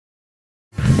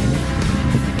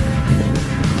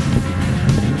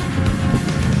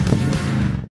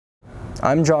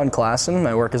I'm Jon Klassen.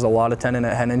 I work as a lot attendant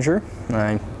at Heninger.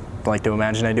 I like to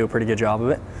imagine I do a pretty good job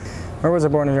of it. Where was I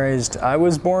born and raised? I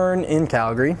was born in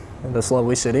Calgary, this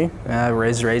lovely city. I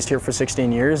was raised here for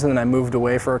 16 years, and then I moved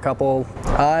away for a couple.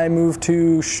 I moved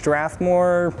to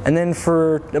Strathmore, and then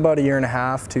for about a year and a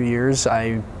half, 2 years,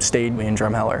 I stayed in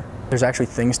Drumheller. There's actually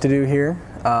things to do here.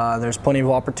 There's plenty of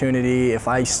opportunity. If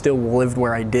I still lived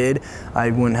where I did,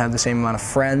 I wouldn't have the same amount of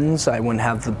friends. I wouldn't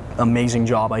have the amazing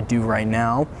job I do right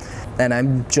now. And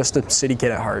I'm just a city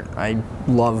kid at heart. I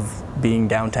love being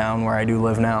downtown where I do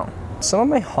live now. Some of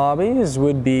my hobbies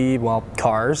would be, well,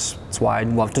 cars. That's why I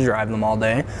love to drive them all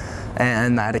day.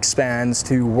 And that expands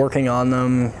to working on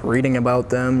them, reading about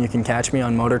them. You can catch me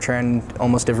on Motor Trend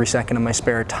almost every second of my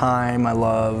spare time. I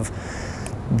love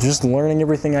just learning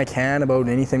everything I can about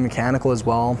anything mechanical as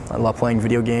well. I love playing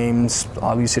video games,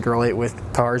 obviously to relate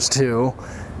with cars too.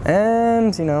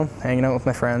 And, you know, hanging out with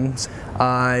my friends.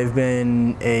 I've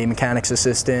been a mechanics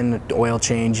assistant, oil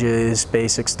changes,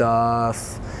 basic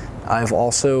stuff. I've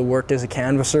also worked as a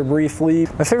canvasser briefly.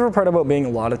 My favorite part about being a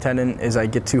lot attendant is I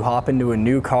get to hop into a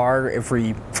new car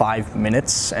every 5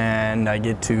 minutes and I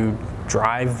get to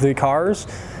drive the cars.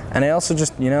 And I also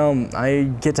just, you know, I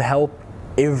get to help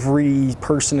every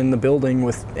person in the building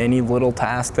with any little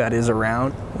task that is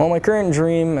around. Well, my current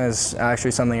dream is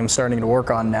actually something I'm starting to work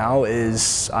on now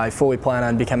is I fully plan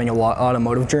on becoming an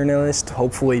automotive journalist,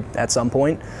 hopefully at some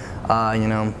point. You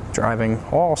know, driving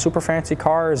super fancy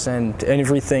cars and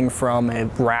everything from a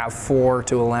RAV4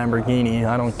 to a Lamborghini.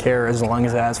 I don't care, as long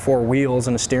as it has 4 wheels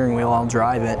and a steering wheel, I'll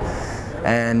drive it.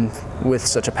 And with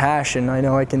such a passion, I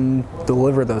know I can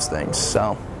deliver those things.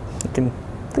 So I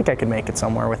think I could make it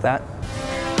somewhere with that.